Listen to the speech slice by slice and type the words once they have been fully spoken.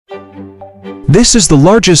This is the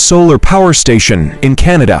largest solar power station in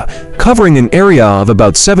Canada, covering an area of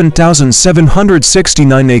about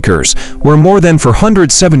 7,769 acres, where more than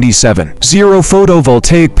 477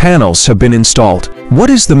 photovoltaic panels have been installed. What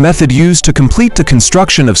is the method used to complete the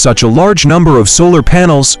construction of such a large number of solar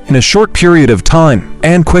panels in a short period of time,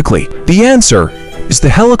 and quickly? The answer is the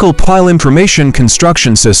helical pile information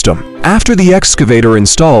construction system. After the excavator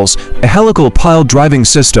installs a helical pile driving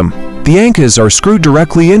system, the anchors are screwed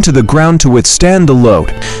directly into the ground to withstand the load,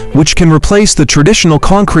 which can replace the traditional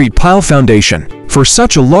concrete pile foundation. For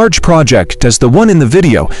such a large project as the one in the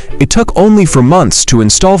video, it took only 4 months to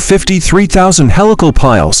install 53,000 helical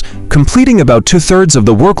piles, completing about 2/3 of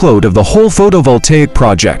the workload of the whole photovoltaic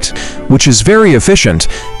project, which is very efficient.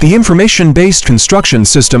 The information-based construction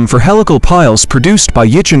system for helical piles produced by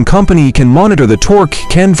Yichin Company can monitor the torque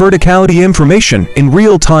and verticality information in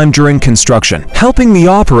real time during construction, helping the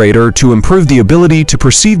operator to improve the ability to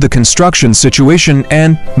perceive the construction situation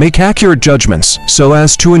and make accurate judgments so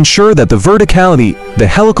as to ensure that the verticality, the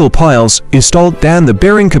helical piles installed, and the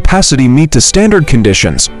bearing capacity meet the standard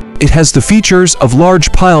conditions. It has the features of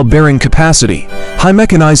large pile bearing capacity, high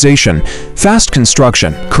mechanization, fast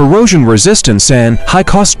construction, corrosion resistance, and high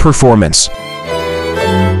cost performance.